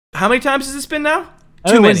How many times has this been now?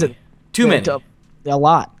 Oh, Too many. is it? Too many. A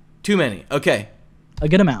lot. Too many. Okay. A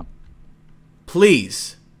good amount.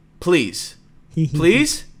 Please. Please.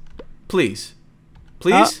 Please. Please.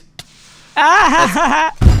 Please.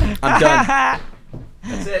 I'm done.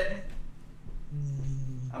 That's it.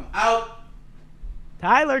 I'm out.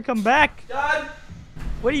 Tyler, come back. Done.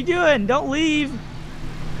 What are you doing? Don't leave.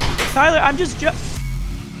 Tyler, I'm just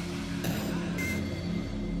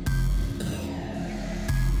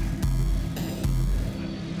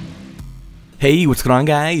Hey, what's going on,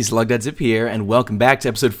 guys? Logdotzip here, and welcome back to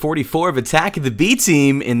episode 44 of Attack of the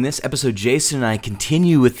B-Team. In this episode, Jason and I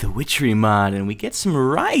continue with the witchery mod, and we get some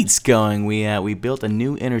rites going. We built a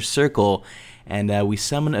new inner circle, and we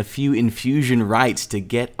summon a few infusion rites to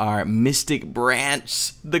get our Mystic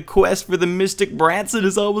Branch. The quest for the Mystic Branson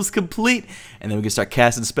is almost complete, and then we can start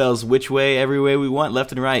casting spells which way, every way we want,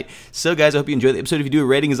 left and right. So, guys, I hope you enjoyed the episode. If you do, a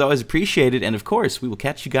rating is always appreciated, and of course, we will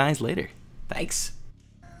catch you guys later. Thanks.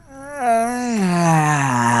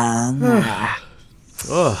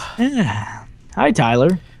 Hi,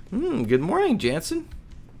 Tyler. Good morning, Jansen.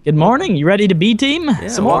 Good morning. You ready to B-Team? Yeah,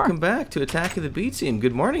 some more? welcome back to Attack of the B-Team.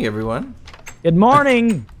 Good morning, everyone. Good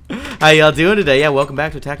morning. How y'all doing today? Yeah, welcome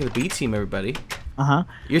back to Attack of the B-Team, everybody. Uh-huh.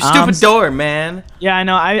 Your stupid door, man. Yeah, I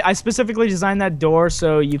know. I specifically designed that door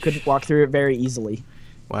so you could walk through it very easily.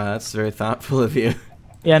 Wow, that's very thoughtful of you.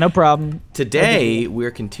 Yeah, no problem. Today,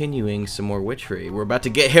 we're continuing some more witchery. We're about to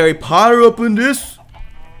get Harry Potter up in this.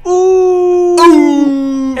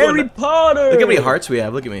 Ooh! Harry Potter! Look how many hearts we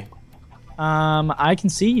have. Look at me. I can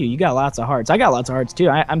see you. You got lots of hearts. I got lots of hearts,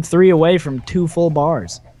 too. I'm 3 away from 2 full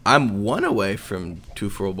bars. I'm 1 away from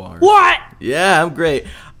 2 full bars. What? Yeah, I'm great.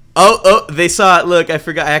 Oh, they saw it. Look, I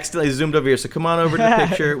forgot. I accidentally zoomed over here. So come on over to the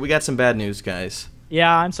picture. We got some bad news, guys.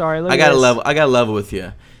 Yeah, I'm sorry. Look I gotta level with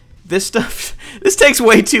you. This stuff, this takes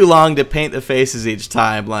way too long to paint the faces each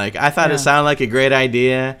time. Like, I thought it sounded like a great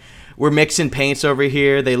idea. We're mixing paints over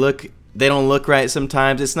here. They don't look right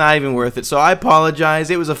sometimes. It's not even worth it. So I apologize.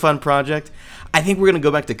 It was a fun project. I think we're gonna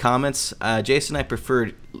go back to comments. Jason and I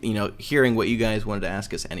preferred, hearing what you guys wanted to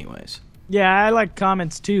ask us anyways. Yeah, I like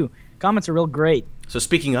comments too. Comments are real great. So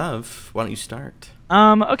speaking of, why don't you start?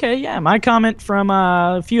 Okay, yeah, my comment from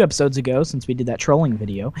a few episodes ago, since we did that trolling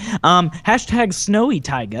video. Hashtag Snowy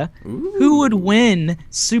Taiga. Ooh. Who would win,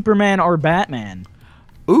 Superman or Batman?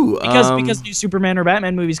 Ooh, Because new Superman or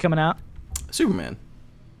Batman movies coming out. Superman.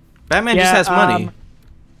 Batman just has money.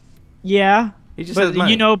 Yeah, He just has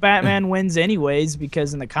money. You know Batman wins anyways,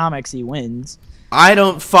 because in the comics he wins. I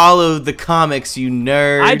don't follow the comics, you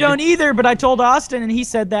nerd. I don't either, but I told Austin, and he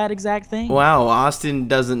said that exact thing. Wow, Austin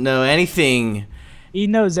doesn't know anything. He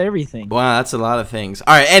knows everything. Wow, that's a lot of things.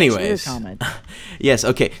 All right, anyways. Sure, comment. Yes,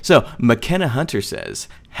 okay. So, McKenna Hunter says,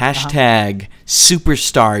 hashtag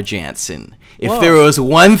Superstar Jansen. If there was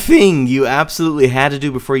one thing you absolutely had to do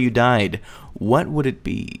before you died, what would it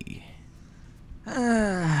be?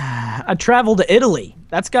 I travel to Italy.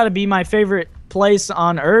 That's got to be my favorite place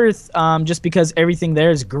on Earth, just because everything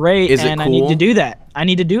there is great, Is it and cool? I need to do that. I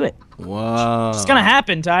need to do it. Whoa. It's gonna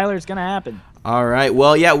happen, Tyler. It's gonna happen. All right.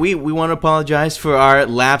 Well, yeah, we want to apologize for our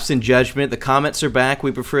lapse in judgment. The comments are back.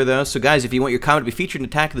 We prefer those. So, guys, if you want your comment to be featured in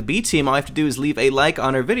Attack of the B-Team, all you have to do is leave a like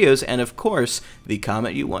on our videos and, of course, the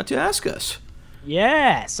comment you want to ask us.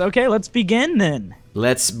 Yes. Okay, let's begin then.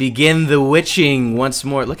 Let's begin the witching once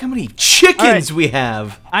more. Look how many chickens we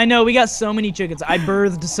have. I know, we got so many chickens. I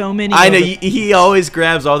birthed so many. I know, he always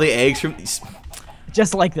grabs all the eggs from these.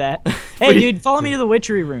 Just like that. Hey, dude, follow me to the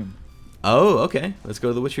witchery room. Oh, okay. Let's go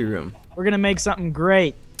to the witchery room. We're going to make something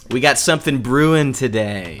great. We got something brewing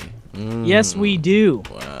today. Yes, we do.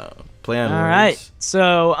 Wow. Play on words. All right.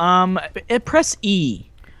 So, press E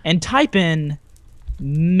and type in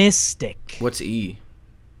Mystic. What's E?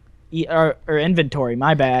 Or inventory,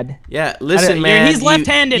 my bad. Yeah, listen, man. He's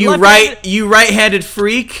left-handed. You right-handed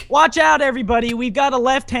freak. Watch out, everybody. We've got a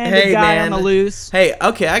left-handed guy on the loose. Hey,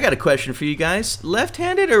 okay, I got a question for you guys.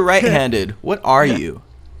 Left-handed or right-handed? What are you?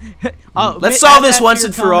 Let's solve this once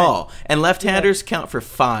and for all. And left-handers count for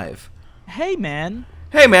 5. Hey, man.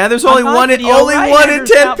 Hey, man, there's only one in 10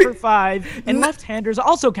 count for 5, and left-handers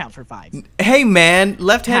also count for 5. Hey, man,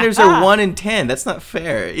 left-handers are 1 in 10. That's not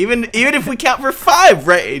fair. Even if we count for 5,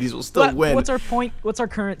 right-handers will still win. What's our point? What's our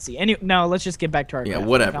currency? No, let's just get back to our graph.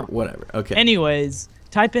 Whatever. Okay. Anyways,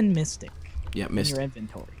 type in Mystic. Yeah, Mystic. In your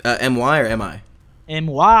inventory. M-Y or M-I?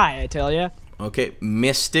 M-Y, I tell ya. Okay,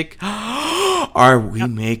 Mystic. Are we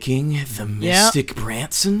making the Mystic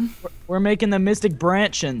Branson? We're making the Mystic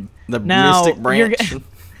Branson. Mystic Branson.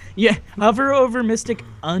 Yeah, hover over Mystic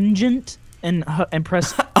Ungent and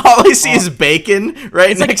press. All I see is bacon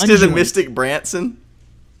right next to the Mystic Branson.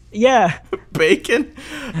 Yeah. Bacon?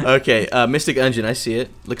 Okay, Mystic Onion, I see it.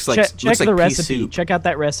 Looks like Check looks like the pea recipe. soup. Check out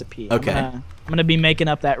that recipe. Okay. I'm gonna be making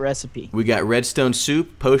up that recipe. We got redstone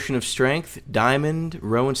soup, potion of strength, diamond,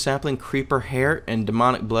 rowan sapling, creeper hair, and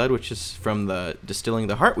demonic blood, which is from the distilling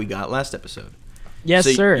the heart we got last episode. Yes,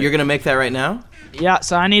 so sir. You're gonna make that right now? Yeah.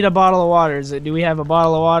 So I need a bottle of water. Do we have a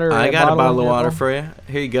bottle of water? Or I got a bottle of water nibble? for you.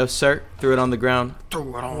 Here you go, sir. Threw it on the ground.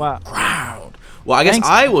 Threw it on Wow. the ground. Well, I guess Thanks.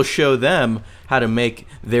 I will show them how to make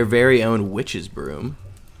their very own witch's broom.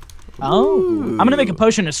 Oh, Ooh. I'm gonna make a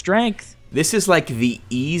potion of strength. This is like the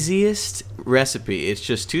easiest recipe. It's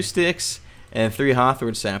just 2 sticks and 3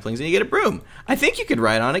 hawthorn saplings, and you get a broom. I think you could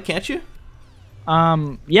ride on it, can't you?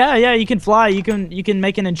 Yeah, you can fly. You can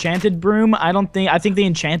make an enchanted broom. I think the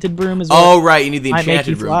enchanted broom is Oh, right, you need the might make enchanted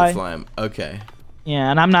you broom fly. to fly 'em. Okay. Yeah,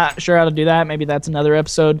 and I'm not sure how to do that. Maybe that's another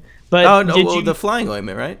episode. But Oh, no, did well, you, the flying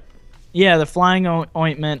ointment, right? yeah, the flying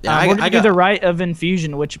ointment. Yeah, We're gonna I do got- the rite of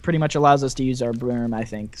infusion, which pretty much allows us to use our broom, I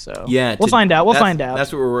think. So Yeah. we'll find out. We'll find out.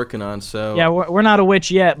 That's what we're working on, so... Yeah, we're not a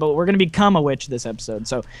witch yet, but we're gonna become a witch this episode.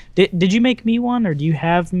 So did you make me one, or do you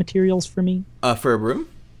have materials for me? For a broom?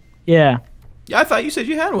 Yeah. Yeah, I thought you said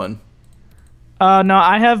you had one. No,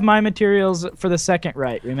 I have my materials for the second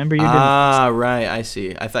rite. Remember you didn't. Ah, right, I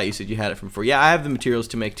see. I thought you said you had it from 4. Yeah, I have the materials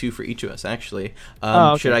to make 2 for each of us, actually.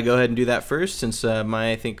 Oh, okay. Should I go ahead and do that first, since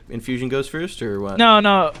I think, infusion goes first, or what?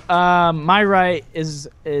 No. My rite is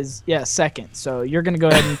second. So you're gonna go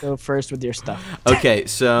ahead and go first with your stuff. Okay,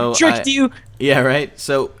 so... Tricked you. Yeah, right?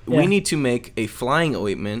 So, Yeah. we need to make a flying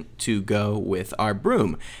ointment to go with our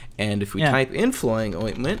broom. And if we type in flying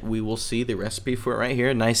ointment, we will see the recipe for it right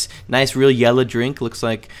here. Nice, real yellow drink. Looks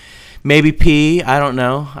like maybe pea. I don't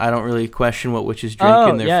know. I don't really question what witches drink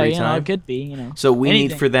in their free time. It could be, So we anything.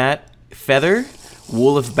 need for that feather,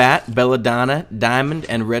 wool of bat, belladonna, diamond,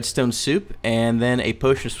 and redstone soup, and then a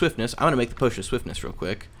potion of swiftness. I'm going to make the potion of swiftness real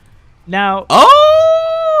quick. Now.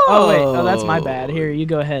 Oh! Oh wait. Oh, that's my bad. Here, you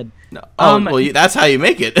go ahead. No. Oh, well, that's how you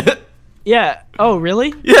make it. Yeah. Oh,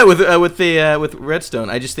 really? Yeah, with redstone.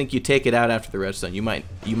 I just think you take it out after the redstone. You might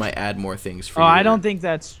add more things for. Oh, I don't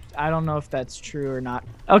know if that's true or not.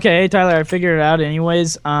 Okay, hey, Tyler, I figured it out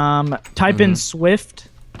anyways. Type in Swift.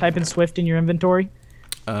 Type in Swift in your inventory.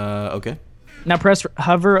 Okay. Now press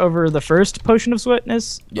hover over the first potion of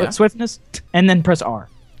swiftness. Yeah. Swiftness, and then press R.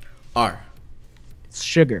 R. It's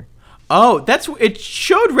sugar. Oh, it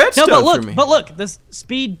showed redstone for me. But look, this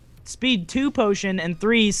Speed 2 potion and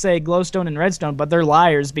 3 say glowstone and redstone, but they're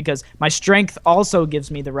liars because my strength also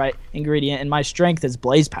gives me the right ingredient, and my strength is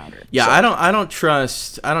blaze powder. Yeah, So- I don't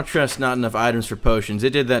trust not enough items for potions.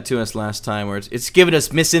 It did that to us last time, where it's giving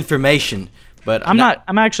us misinformation. But I'm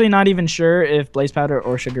actually not even sure if blaze powder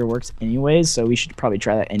or sugar works anyways, so we should probably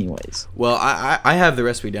try that anyways. Well, I have the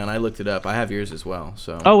recipe down. I looked it up. I have yours as well.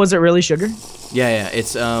 So. Oh, was it really sugar? Yeah.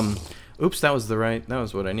 It's Oops, that was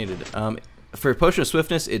what I needed. For potion of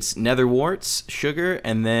swiftness, it's nether warts, sugar,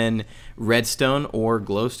 and then redstone or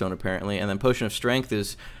glowstone apparently, and then potion of strength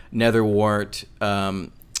is nether wart,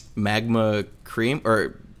 magma cream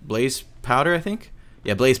or blaze powder, I think.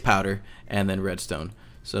 Yeah, blaze powder, and then redstone.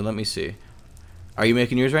 So let me see. Are you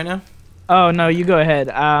making yours right now? Oh no, you go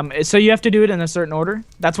ahead. So you have to do it in a certain order.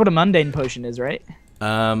 That's what a mundane potion is, right?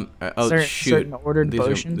 Shoot. Certain ordered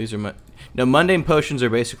potions. These are mundane potions are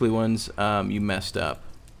basically ones you messed up.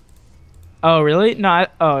 Oh really? No,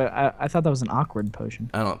 I thought that was an awkward potion.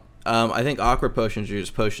 I don't. I think awkward potions are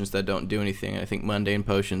just potions that don't do anything. I think mundane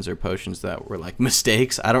potions are potions that were like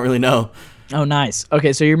mistakes. I don't really know. Oh nice.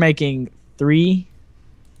 Okay, so you're making 3.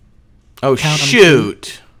 Oh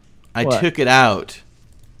shoot! I What? took it out.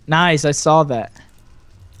 Nice, I saw that.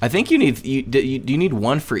 I think you need do you need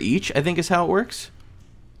 1 for each? I think is how it works.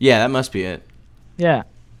 Yeah, that must be it. Yeah.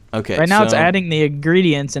 Okay. Right now it's so- adding the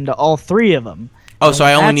ingredients into all 3 of them. Oh, so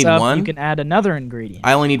I only Adds need up, 1. You can add another ingredient.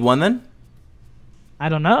 I only need 1 then. I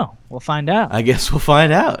don't know. We'll find out. I guess we'll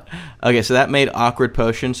find out. Okay, so that made awkward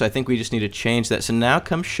potion. So I think we just need to change that. So now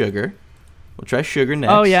comes sugar. We'll try sugar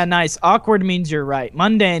next. Oh yeah, nice. Awkward means you're right.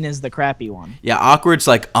 Mundane is the crappy one. Yeah, awkward's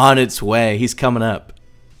like on its way. He's coming up.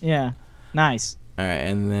 Yeah. Nice. All right,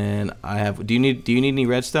 and then I have. Do you need any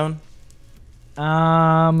redstone?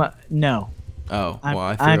 No. Oh, I'm-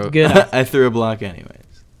 well, I'm good. I threw a block anyways.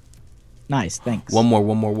 Nice. Thanks. One more.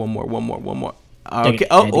 Okay.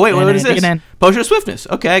 Oh, wait. What is this? Potion of swiftness.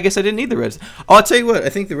 Okay, I guess I didn't need the redstone. Oh, I'll tell you what. I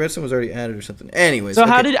think the redstone was already added or something. Anyways. So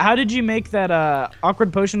okay. how did you make that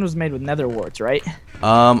awkward potion was made with nether warts, right?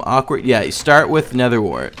 Awkward. Yeah, you start with nether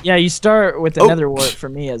wart. Yeah, you start with the Oh. nether wart for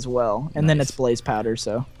me as well, and then Nice. it's blaze powder.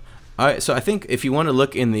 So. All right. So I think if you want to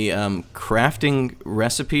look in the crafting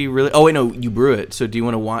recipe, really. Oh wait, no, you brew it. So do you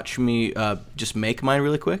want to watch me just make mine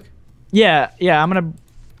really quick? Yeah. I'm gonna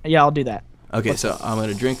Yeah, I'll do that. Okay, so I'm going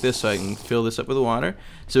to drink this so I can fill this up with water.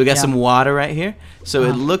 So we got Yeah. some water right here. So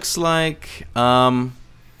it looks like, oh,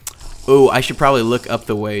 I should probably look up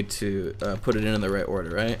the way to put it in the right order,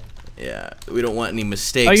 right? Yeah, we don't want any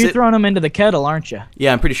mistakes. Oh, you're throwing them into the kettle, aren't you?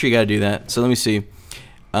 Yeah, I'm pretty sure you got to do that. So let me see.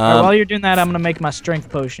 Alright, while you're doing that, I'm going to make my strength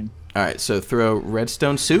potion. All right, so throw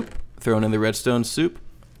redstone soup. Throwing in the redstone soup.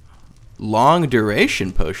 Long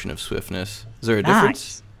duration potion of swiftness. Is there a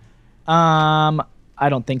difference? I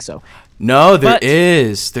don't think so. No, there But-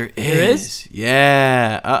 is. There There is?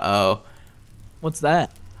 Yeah. Uh-oh. What's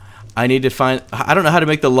that? I need to find... I don't know how to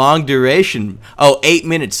make the long duration. Oh, 8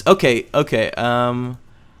 minutes. Okay, okay.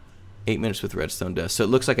 8 minutes with redstone dust. So it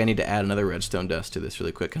looks like I need to add another redstone dust to this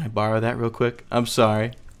really quick. Can I borrow that real quick? I'm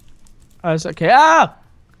sorry. Oh, it's okay. Ah!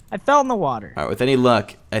 I fell in the water. All right, with any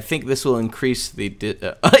luck, I think this will increase the...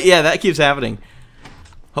 yeah, that keeps happening.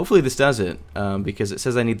 Hopefully this does it, because it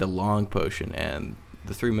says I need the long potion, and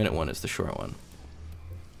the 3-minute one is the short one.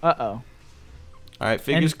 Uh-oh. All right,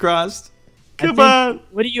 fingers crossed. I Come think- on.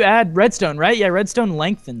 What do you add? Redstone, right? Yeah, redstone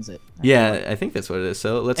lengthens it. Yeah, I think that's what it is.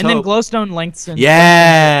 So let's And then hope. glowstone lengthens.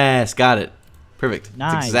 Yes, got it. Perfect.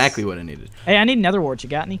 Nice. That's exactly what I needed. Hey, I need another wart. You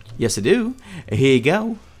got any? Yes, I do. Here you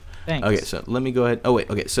go. Thanks. Okay, so let me go ahead. Oh, wait.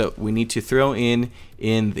 Okay, so we need to throw in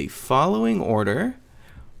the following order.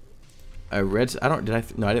 A red. I don't. Did I?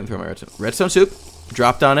 No, I didn't throw my redstone. Redstone soup.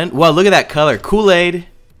 Dropped on in. Wow, look at that color. Kool-Aid.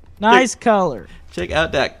 Nice color. Check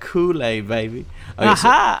out that Kool-Aid, baby. Okay,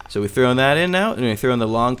 Aha! So we're throwing that in now, and we throw in the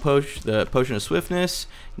long potion, the potion of swiftness.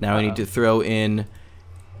 Now we need to throw in.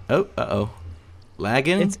 Oh,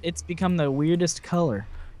 lagging. It's become the weirdest color.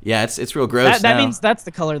 Yeah, it's real gross That now. means that's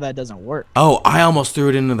the color that doesn't work. Oh, I almost threw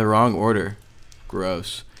it into the wrong order.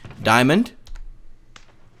 Gross. Diamond.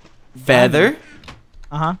 Feather.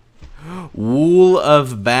 Uh-huh. Wool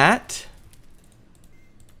of bat.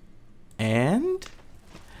 And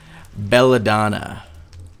belladonna.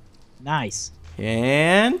 Nice.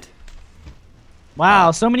 And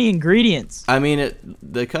Wow, so many ingredients. I mean,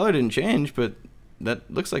 the color didn't change, but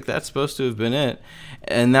that looks like that's supposed to have been it.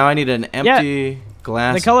 And now I need an empty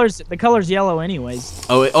glass. The color's yellow anyways.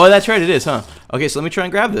 Oh, that's right, it is, huh? Okay, so let me try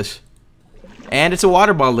and grab this. And it's a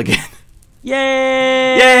water bottle again.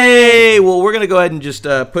 Yay! Yay! Well, we're gonna go ahead and just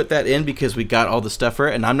put that in because we got all the stuff for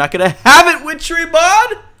it, and I'm not gonna have it, witchery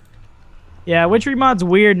mod. Yeah, witchery mod's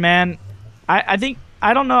weird, man. I think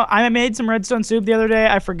I don't know. I made some redstone soup the other day.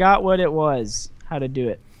 I forgot what it was. How to do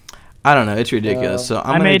it. I don't know. It's ridiculous. So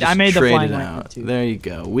I'm gonna just made the trade flying it lantern out. too. There you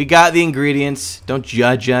go. We got the ingredients. Don't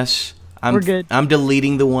judge us. We're good. I'm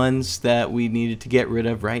deleting the ones that we needed to get rid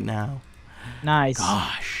of right now. Nice.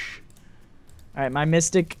 Gosh. All right, my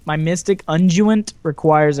mystic unguent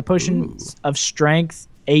requires a potion of strength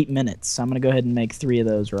 8 minutes. So I'm gonna go ahead and make 3 of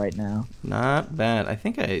those right now. Not bad. I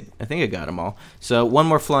think I got them all. So one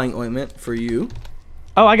more flying ointment for you.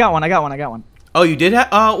 Oh, I got one. Oh, you did have?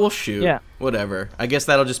 Oh, well, shoot. Yeah. Whatever. I guess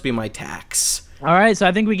that'll just be my tax. All right, so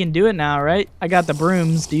I think we can do it now, right? I got the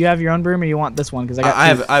brooms. Do you have your own broom, or you want this one? Because I got.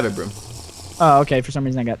 I have a broom. Oh, okay. For some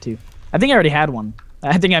reason, I got 2. I think I already had one.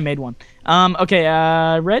 I think I made one.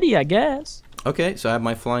 Okay. Ready, I guess. Okay, so I have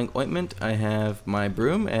my flying ointment. I have my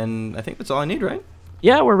broom, and I think that's all I need, right?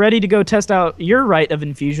 Yeah, we're ready to go test out your rite of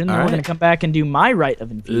infusion. Then All we're gonna right. come back and do my rite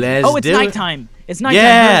of infusion. Let's oh, it's do it. nighttime. It's nighttime.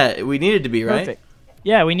 Yeah, we need it to be, right? Perfect.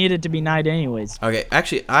 Yeah, we need it to be night anyways. Okay,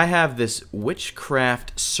 actually, I have this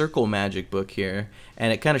witchcraft circle magic book here,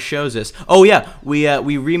 and it kind of shows us. Oh yeah,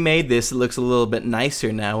 we remade this. It looks a little bit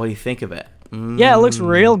nicer now. What do you think of it? Yeah, it looks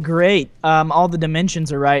real great. All the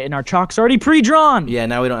dimensions are right, and our chalk's already pre-drawn. Yeah,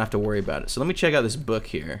 now we don't have to worry about it. So let me check out this book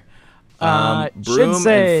here. Should Broom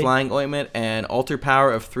say- and flying ointment and altar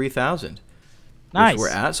power of 3,000. Nice. Which we're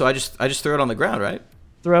at. So I just throw it on the ground, right?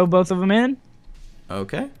 Throw both of them in,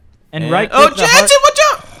 Okay. and And- right-click Oh, the heart. Jansen, watch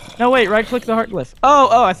out! No, wait, right-click the heart glyph.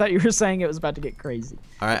 Oh, I thought you were saying it was about to get crazy.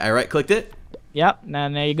 All right, I right-clicked it. Yep, now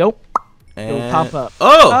there you go. It'll And pop up.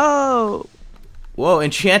 Oh! Oh! Whoa,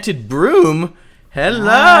 enchanted broom. Hello.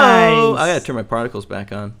 Nice. I gotta turn my particles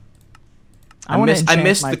back on. I wanna I enchant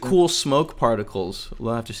missed my the broom. cool smoke particles.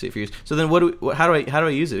 We'll have to see if you use. So then, how do I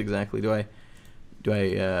use it exactly? Do I?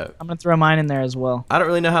 I'm gonna throw mine in there as well. I don't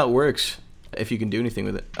really know how it works. If you can do anything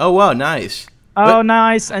with it. Oh wow, nice. Oh, What?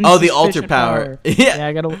 nice. And Oh, the altar sufficient power. Yeah, Yeah.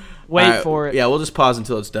 I gotta wait All right, for it. Yeah, we'll just pause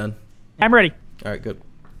until it's done. I'm ready. All right, good.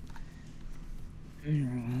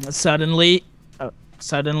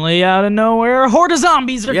 Suddenly out of nowhere, a horde of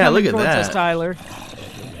zombies are Yeah, coming look at towards us, that. Tyler.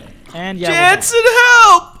 And yeah, we're Jansen,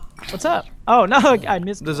 help! back. What's up? Oh no, I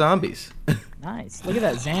missed. The zombies. Nice. Look at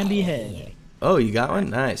that zombie head. Oh, you got one?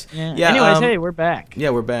 Nice. Yeah. Anyways, hey, we're back. Yeah,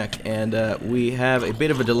 we're back, and we have a bit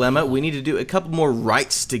of a dilemma. We need to do a couple more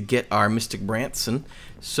rites to get our Mystic Branson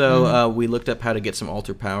So we looked up how to get some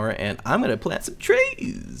altar power, and I'm gonna plant some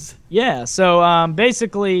trees. Yeah. So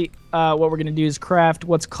basically, what we're gonna do is craft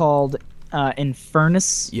what's called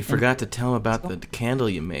infurnace. You forgot to tell him about the candle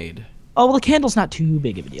you made. Oh well, the candle's not too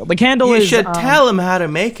big of a deal. The candle is. You should tell him how to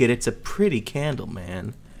make it. It's a pretty candle,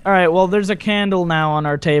 man. All right. Well, there's a candle now on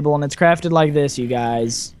our table, and it's crafted like this, you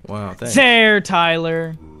guys. Wow. Thanks. There,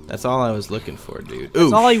 Tyler. That's all I was looking for, dude.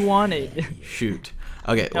 That's all he wanted. Shoot.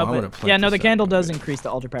 Okay, well, I'm gonna plant yeah, no, the this candle up. does increase the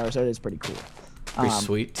altar power, so it is pretty cool. Pretty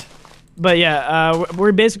sweet. But yeah,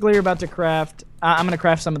 we're basically about to craft. I'm gonna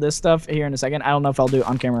craft some of this stuff here in a second. I don't know if I'll do it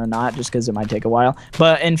on camera or not, just because it might take a while.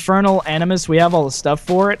 But Infernal Animus, we have all the stuff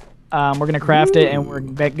for it. We're gonna craft it, and we're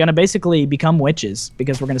gonna basically become witches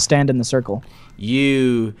because we're gonna stand in the circle.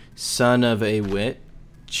 You son of a witch.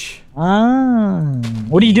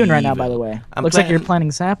 What are you doing right now, by the way? Looks like you're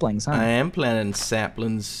planting saplings, huh? I am planting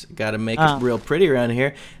saplings. Got to make it real pretty around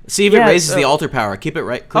here. See if it raises the altar power. Keep it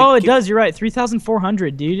right. Oh, it does. You're right.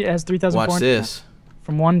 3,400, dude. It has 3,400. Watch this.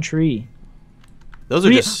 From one tree. Those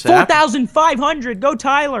are just 4,500. Go,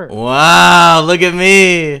 Tyler. Wow, look at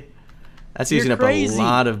me. That's using up a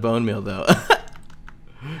lot of bone meal, though.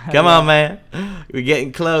 Come on, man. We're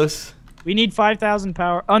getting close. We need 5,000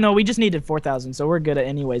 power. Oh, no, we just needed 4,000, so we're good at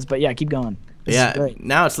anyways. But yeah, keep going. Yeah,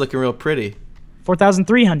 now it's looking real pretty.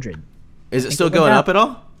 4,300. Is it still going up at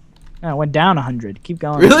all? No, it went down 100. Keep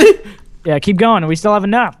going. Really? Yeah, keep going. We still have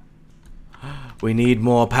enough. We need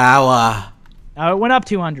more power. No, it went up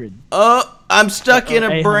 200. Oh, I'm stuck in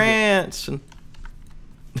a branch.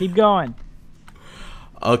 Keep going.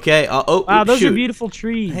 Okay. Wow, those are beautiful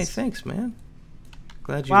trees. Hey, thanks, man.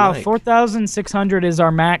 Glad you like. 4,600 is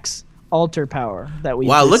our max altar power that we.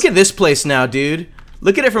 Wow, look at this place now, dude.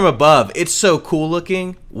 Look at it from above. It's so cool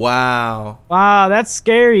looking. Wow. Wow, that's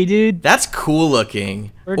scary, dude. That's cool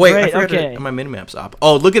looking. Wait, I forgot my minimap's up.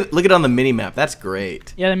 Oh, look at it on the minimap. That's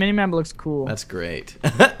great. Yeah, the minimap looks cool. That's great.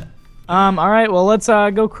 All right, well, let's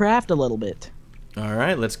go craft a little bit. All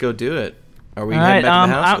right, let's go do it. Are we heading back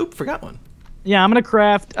to the house? Oop, forgot one. Yeah, I'm gonna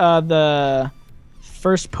craft the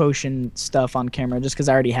first potion stuff on camera just because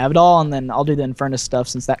I already have it all, and then I'll do the Infernus stuff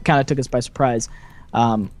since that kind of took us by surprise.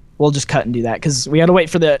 We'll just cut and do that because we got to wait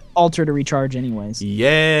for the altar to recharge anyways.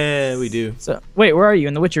 Yeah, we do. So wait, where are you?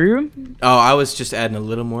 In the witchery room? Oh, I was just adding a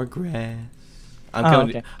little more grass.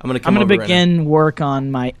 Okay. I'm gonna begin work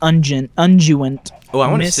on my unguent. Oh,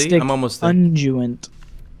 I want to see. I'm almost there. Unguent.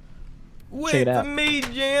 Wait for me,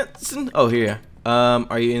 Jansen. Oh, here.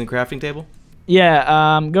 Are you in the crafting table?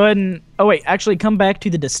 Yeah. Go ahead and. Oh wait, actually, come back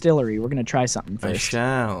to the distillery. We're gonna try something first. I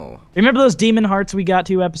shall. Remember those demon hearts we got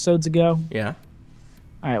 2 episodes ago? Yeah.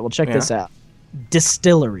 All right, well, check this out.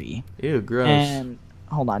 Distillery. Ew, gross. And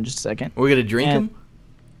hold on just a second. We're going to drink them?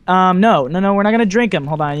 No, we're not going to drink them.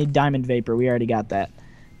 Hold on, I need diamond vapor. We already got that.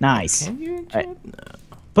 Nice. Can you right. No.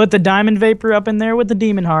 Put the diamond vapor up in there with the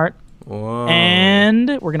demon heart. Whoa. And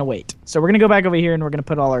we're going to wait. So we're going to go back over here, and we're going to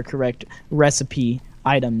put all our correct recipe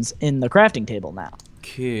items in the crafting table now.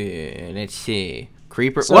 Okay, let's see.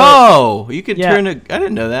 Creeper. So, whoa! You could turn a... I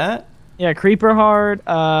didn't know that. Yeah, creeper heart,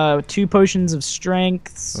 2 potions of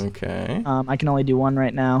strengths. Okay. I can only do 1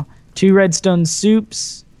 right now. 2 redstone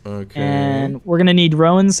soups. Okay. And we're gonna need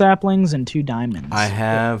rowan saplings and 2 diamonds. I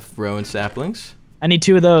have rowan saplings. I need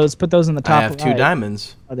 2 of those. Put those in the top. I have 2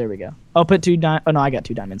 diamonds. Oh, there we go. Oh, put 2 diamonds. Oh no, I got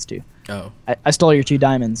 2 diamonds too. Oh. I stole your 2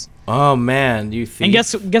 diamonds. Oh man, you thief.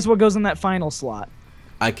 And guess what goes in that final slot?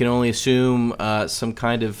 I can only assume some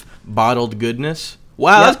kind of bottled goodness.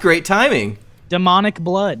 Wow, that's great timing. Demonic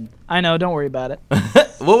blood. I know, don't worry about it.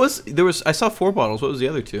 I saw 4 bottles. What was the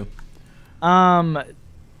other 2?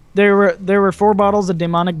 There were 4 bottles of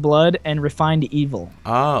demonic blood and refined evil.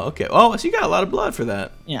 Oh, okay. Oh, so you got a lot of blood for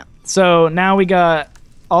that. Yeah. So now we got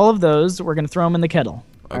all of those. We're gonna throw them in the kettle.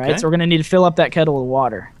 All right. So we're gonna need to fill up that kettle with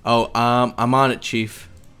water. Oh, I'm on it, Chief.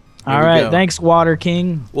 All right. Thanks, Water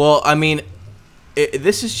King. Well, I mean,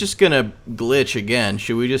 this is just gonna glitch again.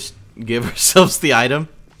 Should we just give ourselves the item?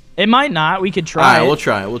 It might not. We could try. All right, we'll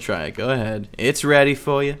try it. We'll try it. Go ahead. It's ready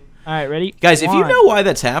for you. All right, ready? Guys, if you know why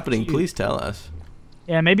that's happening, please tell us.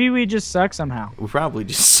 Yeah, maybe we just suck somehow. We probably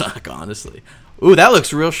just suck, honestly. Ooh, that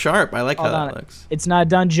looks real sharp. I like how that looks. It's not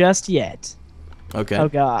done just yet. Okay. Oh,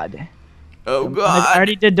 God. Oh, God. I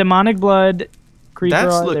already did demonic blood. Creeper.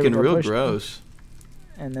 That's looking real gross.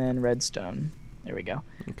 And then redstone. There we go.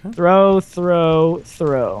 Okay. Throw.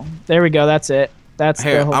 There we go. That's it. That's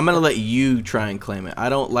Here, I'm going to let you try and claim it. I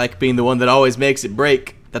don't like being the one that always makes it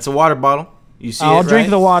break. That's a water bottle. You see I'll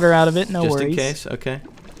drink the water out of it. No worries. Just in case. Okay.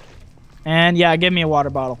 And, yeah, give me a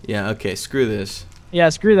water bottle. Yeah, okay. Screw this. Yeah,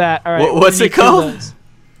 screw that. All right. What's it called?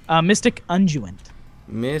 Mystic Unguent.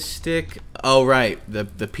 Mystic. Oh, right. The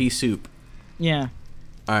pea soup. Yeah.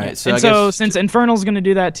 All right, Yeah. so And I guess since Infernal's gonna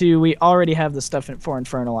do that too, we already have the stuff for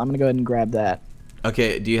Infernal. I'm gonna go ahead and grab that.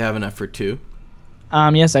 okay. Do you have enough for 2?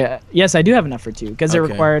 Yes, I do have enough for 2 because it Okay.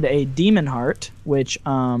 required a demon heart, which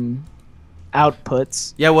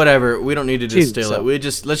outputs. Yeah, whatever. We don't need to 2, distill so-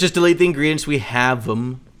 it. Let's just delete the ingredients. We have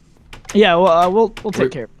them. Yeah, well, we'll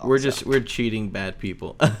take care of it. We're cheating bad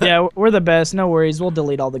people. Yeah, we're the best. No worries. We'll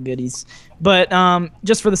delete all the goodies. But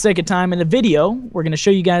just for the sake of time in the video, we're gonna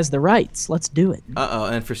show you guys the rights. Let's do it. Uh-oh,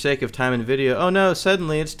 and for sake of time in video, oh no,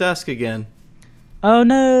 suddenly it's dusk again. Oh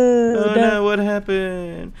no! Oh no, what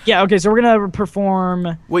happened? Yeah. Okay, so we're gonna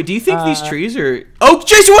perform. Wait, do you think these trees are... Oh,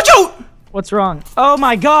 Jason, watch out! What's wrong? Oh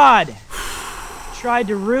my God! Tried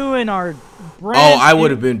to ruin our brand. Oh, I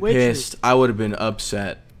would have been witchery. pissed. I would have been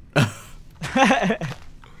upset.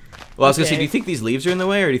 Well, I was gonna say, Okay. do you think these leaves are in the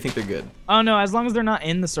way, or do you think they're good? Oh no! As long as they're not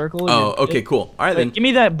in the circle. Oh, you're okay, good. cool. All right, Wait, then. give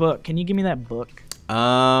me that book. Can you give me that book?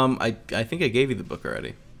 I think I gave you the book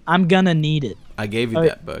already. I'm gonna need it. I gave you Oh,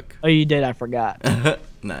 that book. Oh, you did. I forgot.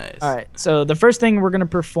 Nice. All right. So the first thing we're gonna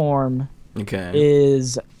perform Okay.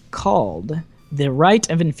 is called the Rite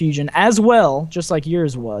of Infusion, as well, just like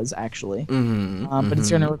yours was actually. But it's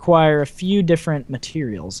going to require a few different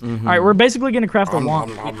materials. All right, we're basically going to craft the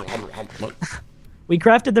wand. We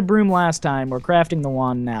crafted the broom last time. We're crafting the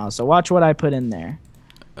wand now. So watch what I put in there.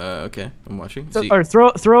 Okay, I'm watching. So, See, or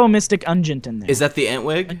throw a mystic unguent in there. is that the ant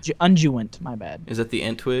wig? Unguent? My bad. Is that the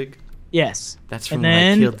ant twig? Yes. That's from and when I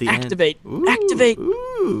then killed the activate. ant. Ooh, Activate.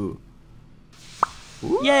 Ooh.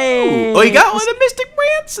 Ooh. Yay! Oh, you got one of Mystic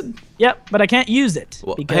Branson. Yep, but I can't use it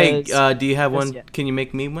Well, because. hey, do you have one? yet. Can you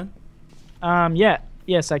make me one? Yeah.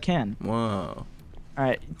 Yes, I can. Whoa. All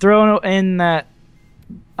right, throw in that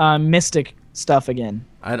mystic stuff again.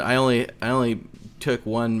 I only took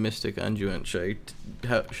one Mystic Unguent. Should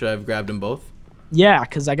I have grabbed them both? Yeah,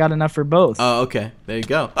 because I got enough for both. Oh, okay. There you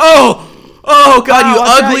go. Oh! Oh God! Wow, You watch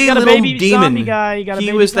out, ugly you got a little baby demon. zombie guy, you got a He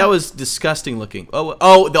baby was. That zombie. was disgusting looking.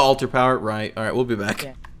 Oh, the altar power. Right. All right. We'll be back.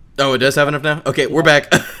 Yeah. Oh, it does have enough now. Okay, we're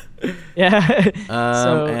back. Yeah.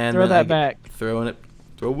 So and throw then that back, Throw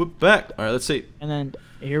it back. All right. Let's see. and then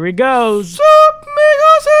here we go.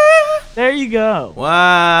 There you go.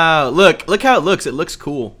 Wow! Look how it looks. It looks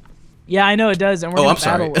cool. Yeah, I know it does, and we're Oh, gonna I'm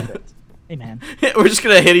sorry. battle with it. Hey, man. We're just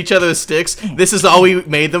gonna hit each other with sticks. This is all we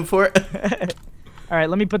made them for. All right,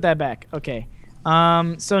 let me put that back. Okay.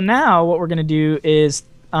 So now what we're gonna do is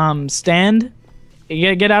stand.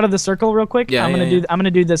 Get out of the circle real quick. Yeah, I'm gonna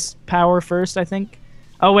do this power first, I think.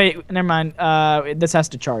 Oh wait, never mind. This has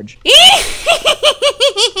to charge.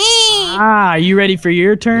 Ah, you ready for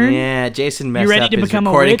your turn? Yeah, Jason messed ready up to his become a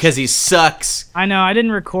recording witch? because he sucks. I know, I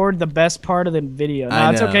didn't record the best part of the video. No,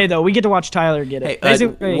 I it's know. okay though. We get to watch Tyler get Hey, it.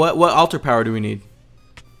 Basically, what altar power do we need?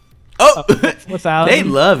 Oh, without they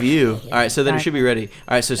love you. All right, so then it Nice. should be ready.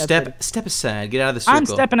 All right, so ready. step aside, get out of the circle. I'm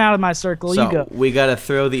stepping out of my circle. So You go. we gotta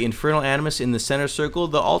throw the infernal animus in the center circle.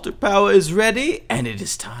 The altar power is ready, and it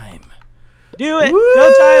is time. Do it.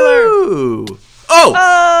 Go, Tyler. Woo! Oh,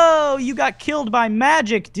 Oh, you got killed by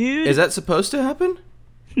magic, dude. is that supposed to happen?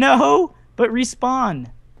 No, but respawn.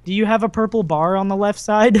 Do you have a purple bar on the left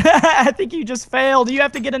side? I think you just failed. You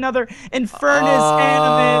have to get another Infernus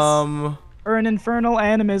Animus. Or an Infernal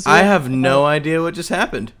Animus. I have no idea what just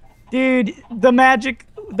happened. Dude,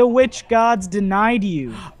 the witch gods denied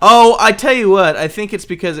you. Oh, I tell you what, I think it's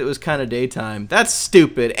because it was kind of daytime. That's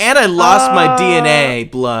stupid. And I lost my DNA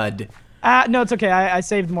blood. No, it's okay. I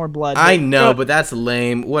saved more blood. I know, but that's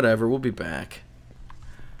lame. Whatever, we'll be back.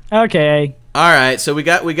 Okay. All right, so we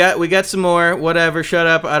got some more. Whatever, shut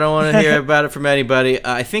up. I don't want to hear about it from anybody.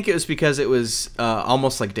 I think it was because it was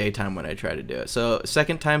almost like daytime when I tried to do it. So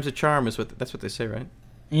second time's a charm is that's what they say, right?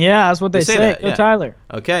 Yeah, that's what they say. that, Go, yeah. Tyler.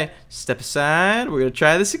 Okay, step aside. We're gonna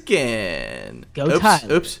try this again. Go, oops,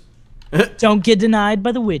 Tyler. Oops. Don't get denied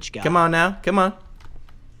by the witch god. Come on now. Come on.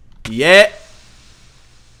 Yeah.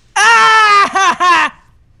 Ah!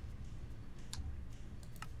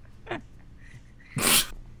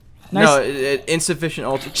 Nice. No, insufficient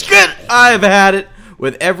altar. Good. I've had it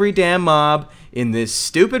with every damn mob in this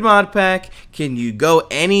stupid mod pack. Can you go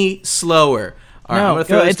any slower? All right, I'm gonna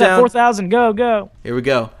throw go. this It's at down. 4,000. Go, go. Here we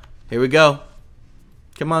go. Here we go.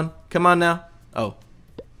 Come on now. Oh,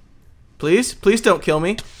 please don't kill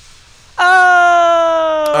me.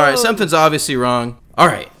 Oh! All right, something's obviously wrong. All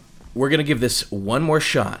right, we're gonna give this one more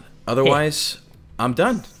shot. Otherwise, I'm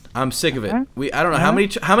done. I'm sick of it. I don't know how many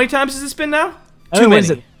times has this been now? Too many. Is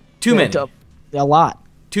it? Too many. A lot.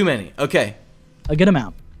 Too many. Okay. A good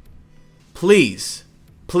amount. Please.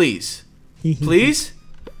 Please. Please.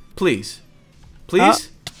 Please. Please.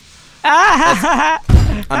 Ah!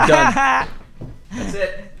 I'm done. That's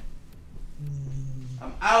it.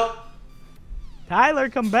 I'm out. Tyler,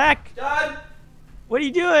 come back. Dad. What are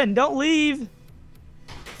you doing? Don't leave.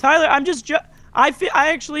 Tyler, I'm just I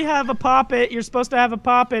actually have a poppet. You're supposed to have a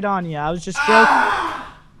poppet on you. I was just joking. God.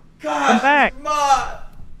 Come back. Ma.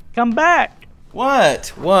 Come back.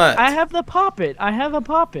 What? I have the poppet. I have a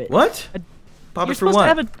poppet. What? Poppet You're for supposed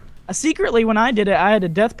what? to have secretly, when I did it, I had a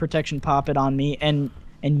death protection poppet on me, and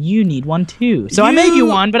you need one too. So I made you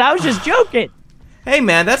one, but I was just joking. Hey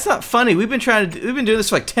man, that's not funny. We've been doing this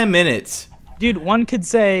for like 10 minutes. Dude, one could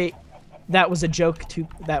say that was a joke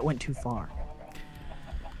that went too far.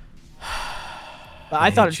 But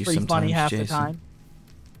I thought it was pretty funny half the time.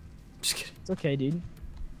 Just kidding. It's okay, dude.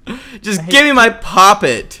 Just give me my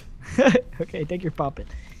poppet. Okay, take your poppet.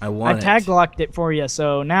 I want I tag locked it for you,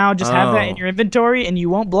 so now just have that in your inventory, and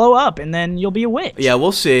you won't blow up, and then you'll be a witch. Yeah,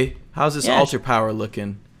 we'll see. How's this altar power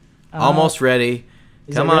looking? Almost ready.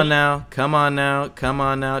 Come on now. Come on now. Come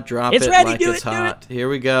on now. Drop it ready. like it's hot. Here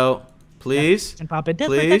we go. Please. And pop it.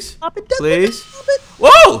 Please. Please.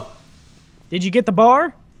 Whoa! Did you get the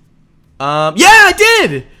bar? Yeah, I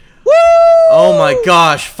did. Woo! Oh my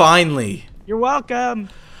gosh! Finally. You're welcome.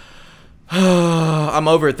 I'm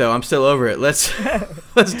over it though. I'm still over it. Let's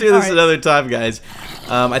do this another time, guys.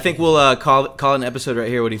 I think we'll call it an episode right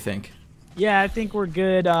here. What do you think? Yeah, I think we're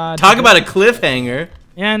good. Talk about a cliffhanger.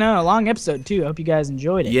 Yeah, I know. A long episode too. I hope you guys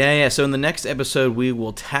enjoyed it. Yeah. So in the next episode, we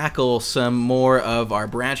will tackle some more of our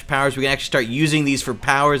branch powers. We can actually start using these for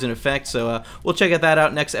powers and effects. So we'll check that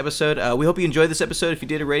out next episode. We hope you enjoyed this episode. If you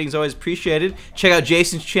did, a rating's always appreciated. Check out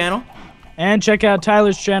Jason's channel. And check out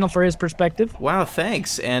Tyler's channel for his perspective. Wow,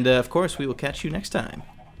 thanks. And of course, we will catch you next time.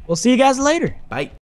 We'll see you guys later. Bye.